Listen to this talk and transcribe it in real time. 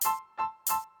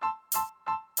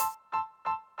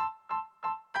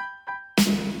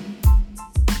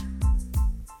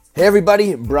Hey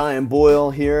everybody, Brian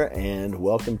Boyle here, and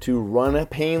welcome to Run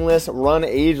Painless, Run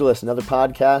Ageless, another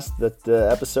podcast,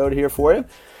 episode here for you.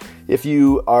 If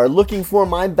you are looking for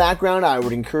my background, I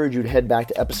would encourage you to head back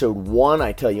to episode 1.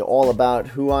 I tell you all about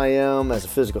who I am as a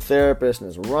physical therapist and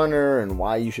as a runner and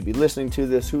why you should be listening to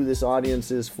this, who this audience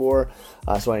is for.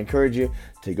 So I encourage you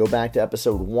to go back to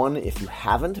episode 1 if you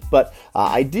haven't. But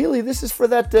ideally, this is for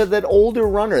that older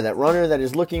runner, that runner that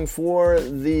is looking for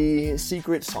the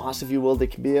secret sauce, if you will, to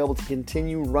be able to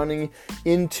continue running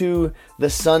into the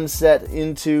sunset,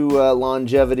 into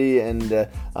longevity, and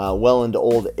well into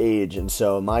old age. And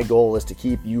so my goal is to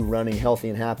keep you running healthy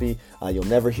and happy. You'll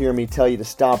never hear me tell you to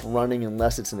stop running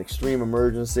unless it's an extreme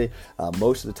emergency.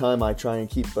 Most of the time, I try and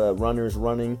keep runners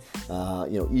running,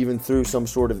 even through some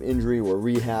sort of injury or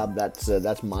rehab.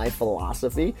 That's my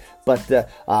philosophy. But there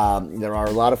are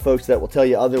a lot of folks that will tell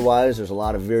you otherwise. There's a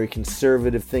lot of very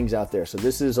conservative things out there. So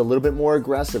this is a little bit more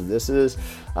aggressive. This is,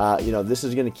 this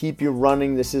is going to keep you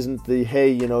running. This isn't the,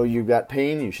 hey, you've got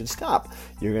pain, you should stop.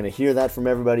 You're going to hear that from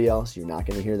everybody else. You're not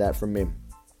going to hear that from me.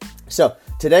 So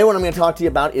today what I'm going to talk to you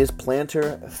about is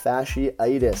plantar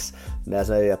fasciitis. And as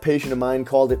a patient of mine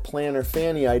called it plantar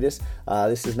faniitis,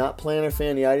 this is not plantar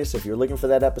fasciitis. If you're looking for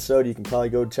that episode, you can probably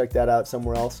go check that out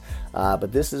somewhere else.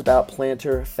 But this is about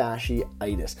plantar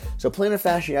fasciitis. So plantar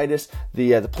fasciitis,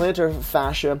 the plantar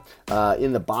fascia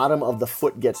in the bottom of the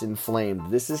foot gets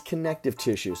inflamed. This is connective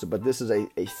tissue, but this is a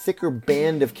thicker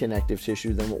band of connective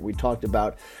tissue than what we talked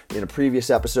about in a previous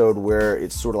episode, where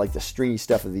it's sort of like the stringy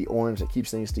stuff of the orange that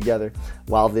keeps things together.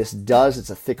 While this does,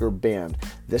 it's a thicker band.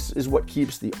 This is what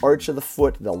keeps the arch of the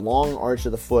foot, the long arch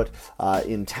of the foot,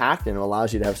 intact, and it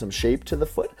allows you to have some shape to the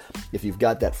foot. If you've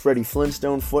got that Freddie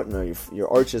Flintstone foot and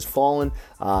your arch has fallen,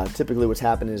 typically what's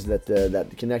happened is that the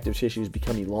connective tissues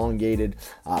become elongated.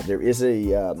 There is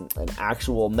an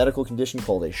actual medical condition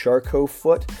called a Charcot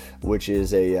foot, which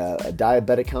is a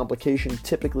diabetic complication.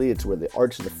 Typically, it's where the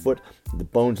arch of the foot, the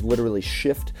bones literally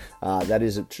shift. That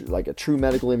is like a true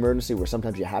medical emergency where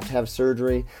sometimes you have to have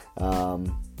surgery,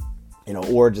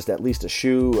 or just at least a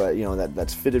shoe,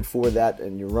 that's fitted for that,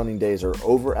 and your running days are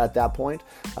over at that point.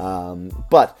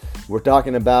 But we're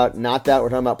talking about not that. We're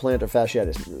talking about plantar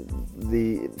fasciitis.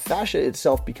 The fascia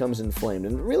itself becomes inflamed,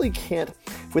 and it really can't,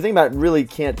 if we think about it, really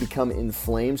can't become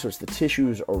inflamed, so it's the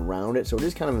tissues around it. So it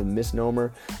is kind of a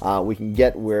misnomer. We can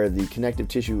get where the connective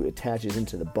tissue attaches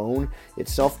into the bone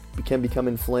itself can become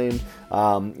inflamed,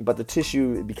 but the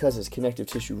tissue, because it's connective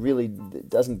tissue, really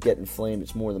doesn't get inflamed.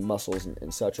 It's more the muscles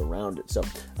and such around it. So,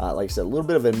 like I said, a little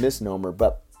bit of a misnomer,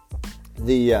 but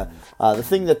the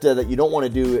thing that you don't want to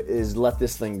do is let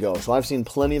this thing go. So I've seen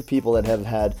plenty of people that have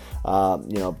had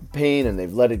pain and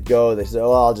they've let it go. They say,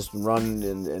 "Oh, I'll just run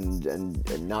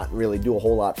and not really do a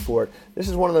whole lot for it." This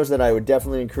is one of those that I would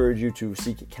definitely encourage you to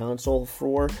seek counsel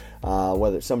for,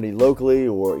 whether it's somebody locally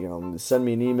or send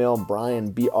me an email,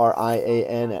 Brian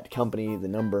BRIAN at company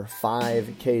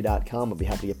 5k.com. I'll be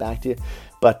happy to get back to you.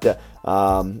 But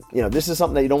this is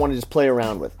something that you don't want to just play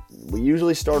around with. We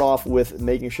usually start off with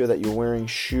making sure that you're wearing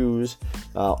shoes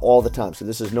all the time. So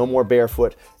this is no more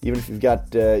barefoot. Even if you've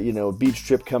got a beach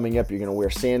trip coming up, you're going to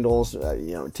wear sandals.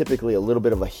 Typically a little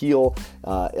bit of a heel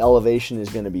elevation is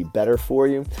going to be better for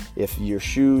you. If your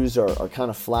shoes are kind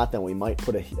of flat, then we might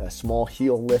put a small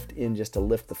heel lift in just to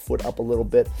lift the foot up a little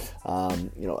bit.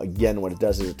 Again, what it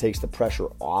does is it takes the pressure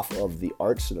off of the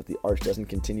arch so that the arch doesn't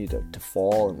continue to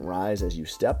fall and rise as you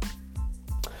step.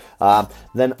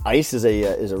 Then ice is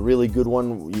a really good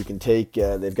one. You can take.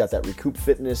 They've got that Recoup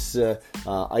Fitness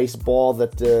ice ball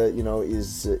that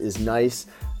is nice.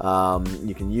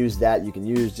 You can use that. You can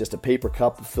use just a paper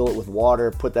cup, fill it with water,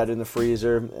 put that in the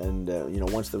freezer, and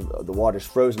once the water's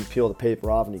frozen, peel the paper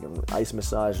off, and you can ice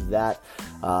massage that.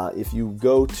 If you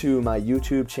go to my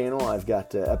YouTube channel, I've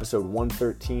got episode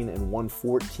 113 and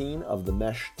 114 of the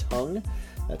Mesh Tongue.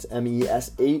 That's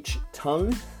MESH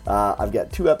tongue. I've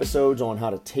got 2 episodes on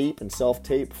how to tape and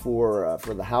self-tape for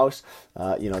the house.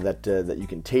 That you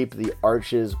can tape the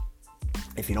arches.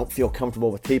 If you don't feel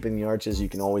comfortable with taping the arches, you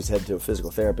can always head to a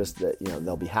physical therapist.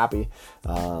 They'll be happy.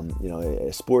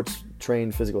 A sports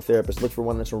trained physical therapist. Look for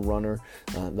one that's a runner.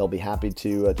 They'll be happy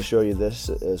to show you this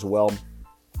as well.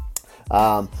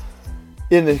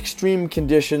 In the extreme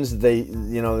conditions,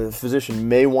 the physician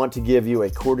may want to give you a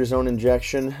cortisone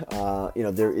injection.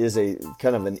 There is a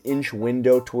kind of an inch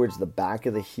window towards the back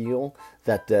of the heel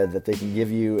that they can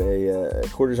give you a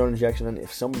cortisone injection. And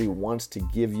if somebody wants to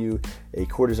give you a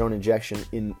cortisone injection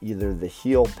in either the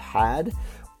heel pad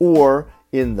or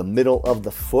in the middle of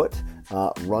the foot.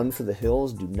 Run for the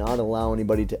hills. Do not allow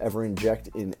anybody to ever inject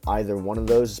in either one of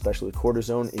those, especially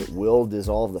cortisone. It will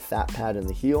dissolve the fat pad in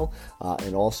the heel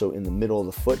and also in the middle of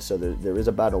the foot. So there is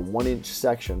about a 1-inch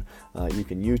section. You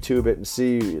can YouTube it and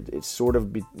see it's sort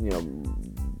of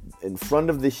in front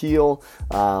of the heel,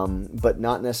 but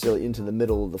not necessarily into the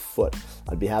middle of the foot.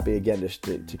 I'd be happy again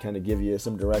to kind of give you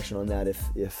some direction on that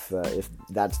if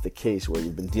that's the case, where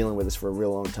you've been dealing with this for a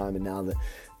real long time, and now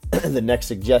the next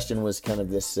suggestion was kind of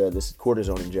this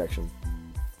cortisone injection.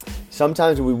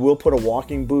 Sometimes we will put a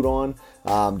walking boot on,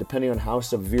 depending on how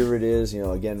severe it is.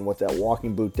 Again, what that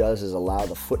walking boot does is allow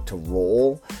the foot to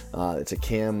roll. It's a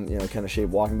cam, kind of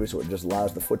shaped walking boot, so it just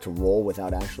allows the foot to roll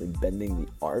without actually bending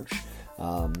the arch.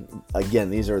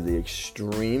 Again, these are the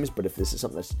extremes, but if this is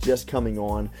something that's just coming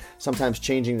on, sometimes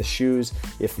changing the shoes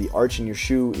if the arch in your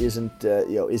shoe isn't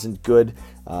good,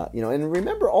 and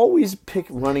remember, always pick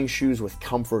running shoes with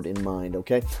comfort in mind.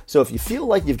 Okay, so if you feel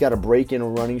like you've got to break in a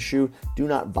running shoe, do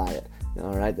not buy it.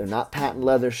 All right, they're not patent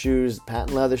leather shoes.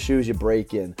 Patent leather shoes you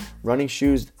break in. Running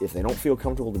shoes, if they don't feel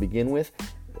comfortable to begin with,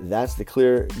 that's the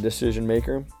clear decision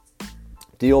maker.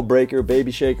 Deal breaker,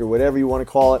 baby shaker, whatever you want to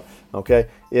call it. Okay,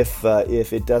 if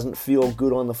it doesn't feel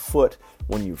good on the foot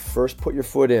when you first put your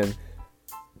foot in,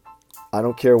 I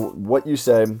don't care what you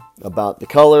say about the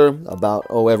color, about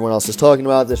everyone else is talking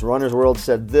about this. Runner's World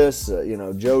said this.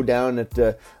 Joe down at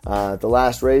the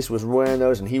last race was wearing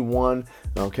those and he won.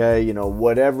 Okay,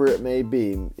 whatever it may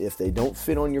be, if they don't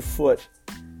fit on your foot,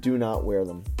 do not wear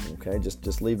them. Okay,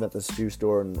 just leave them at the shoe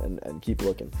store and keep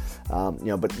looking.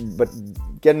 But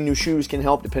getting new shoes can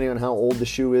help depending on how old the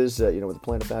shoe is. With the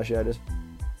plantar fasciitis,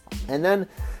 and then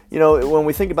when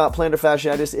we think about plantar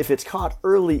fasciitis, if it's caught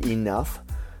early enough.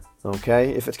 Okay,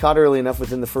 if it's caught early enough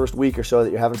within the first week or so that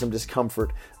you're having some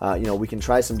discomfort, we can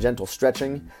try some gentle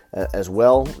stretching as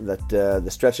well. That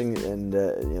the stretching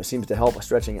and seems to help.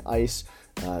 Stretching ice,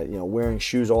 wearing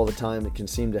shoes all the time, it can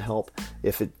seem to help.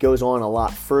 If it goes on a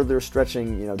lot further,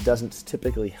 stretching doesn't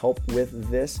typically help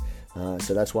with this.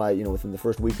 So that's why within the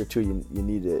first week or two you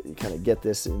need to kind of get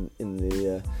this in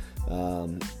the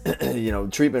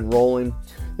treatment rolling.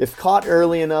 If caught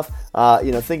early enough,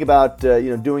 think about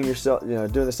doing this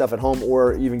stuff at home,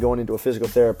 or even going into a physical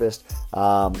therapist.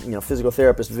 Physical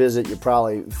therapist visit, you're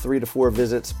probably 3 to 4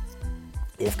 visits.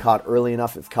 If caught early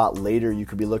enough. If caught later, you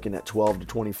could be looking at 12 to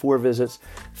 24 visits.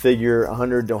 Figure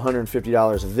 $100 to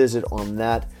 $150 a visit on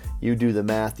that. You do the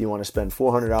math. Do you want to spend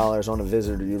 $400 on a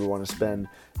visit, or do you want to spend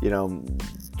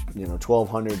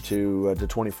 $1,200 to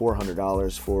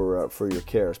 $2,400 for your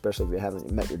care, especially if you haven't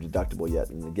met your deductible yet?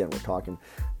 And again, we're talking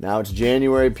now. It's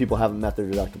January. People haven't met their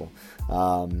deductible.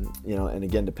 And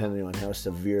again, depending on how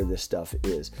severe this stuff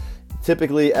is.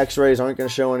 Typically, X-rays aren't going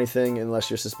to show anything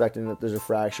unless you're suspecting that there's a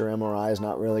fracture. MRI is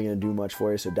not really going to do much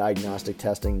for you. So diagnostic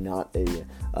testing, not a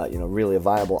really a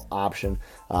viable option.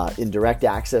 In direct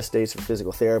access states for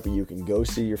physical therapy, you can go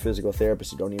see your physical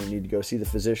therapist. You don't even need to go see the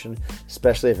physician,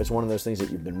 especially if it's one of those things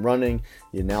that you've been running.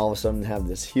 You now all of a sudden have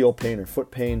this heel pain or foot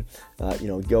pain.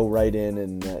 Go right in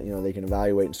and they can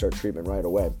evaluate and start treatment right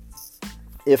away.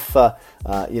 If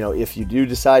you do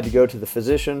decide to go to the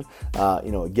physician,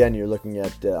 again, you're looking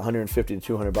at $150 to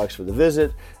 $200 for the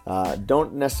visit.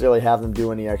 Don't necessarily have them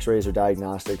do any X-rays or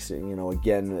diagnostics.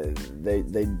 Again,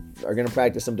 they are going to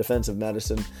practice some defensive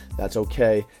medicine. That's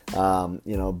okay.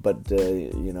 But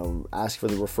ask for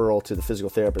the referral to the physical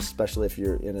therapist, especially if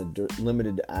you're in a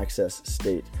limited access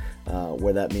state,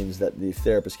 where that means that the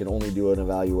therapist can only do an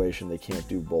evaluation. They can't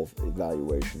do both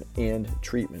evaluation and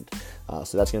treatment.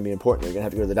 So that's going to be important. You're going to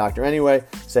have to go to the doctor anyway.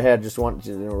 Say, hey, I just want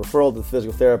referral to the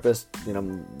physical therapist.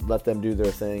 Let them do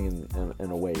their thing,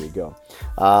 and away you go.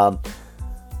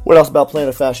 What else about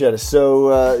plantar fasciitis?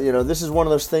 So, this is one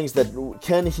of those things that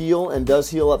can heal and does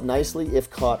heal up nicely if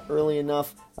caught early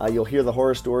enough. You'll hear the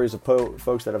horror stories of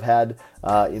folks that have had,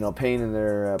 pain in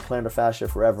their plantar fascia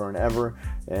forever and ever,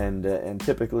 and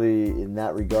typically in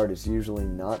that regard, it's usually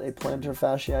not a plantar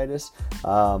fasciitis.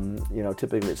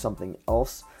 Typically it's something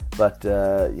else, but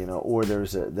or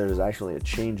there's actually a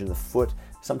change in the foot.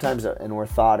 Sometimes an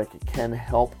orthotic can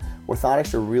help.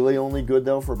 Orthotics are really only good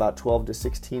though for about 12 to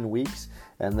 16 weeks.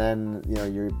 And then,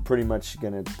 you're pretty much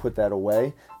going to put that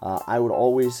away. I would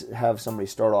always have somebody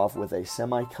start off with a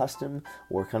semi-custom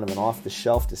or kind of an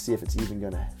off-the-shelf to see if it's even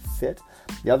going to fit.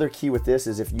 The other key with this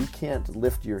is if you can't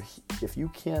lift your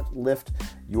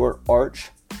arch,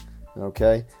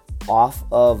 okay, off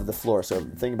of the floor. So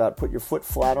think about put your foot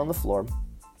flat on the floor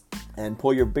and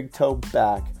pull your big toe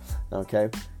back. okay?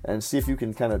 And see if you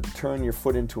can kind of turn your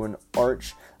foot into an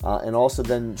arch, and also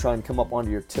then try and come up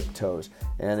onto your tiptoes.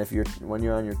 And when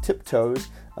you're on your tiptoes,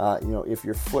 if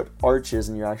your foot arches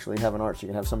and you actually have an arch, you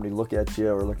can have somebody look at you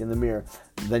or look in the mirror,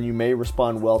 then you may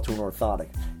respond well to an orthotic.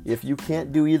 If you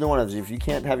can't do either one of those, if you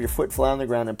can't have your foot flat on the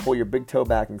ground and pull your big toe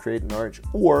back and create an arch,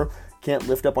 or can't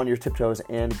lift up on your tiptoes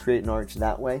and create an arch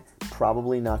that way,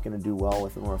 probably not going to do well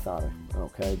with an orthotic.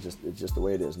 Okay, it's just the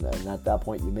way it is. And at that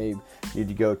point, you may need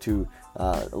to go to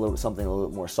something a little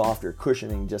bit more softer,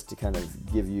 cushioning, just to kind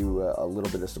of give you a little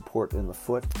bit of support in the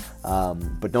foot.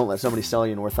 But don't let somebody sell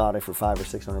you an orthotic for $500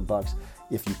 or $600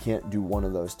 if you can't do one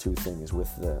of those two things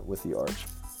with the arch.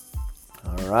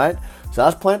 All right, so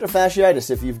that's plantar fasciitis.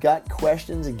 If you've got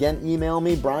questions, again, email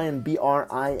me, Brian,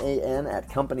 Brian, at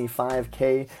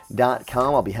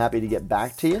company5k.com. I'll be happy to get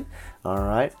back to you. All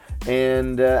right,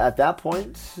 and at that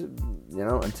point,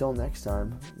 until next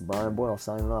time, Brian Boyle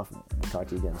signing off. We'll talk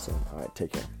to you again soon. All right,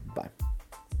 take care. Bye.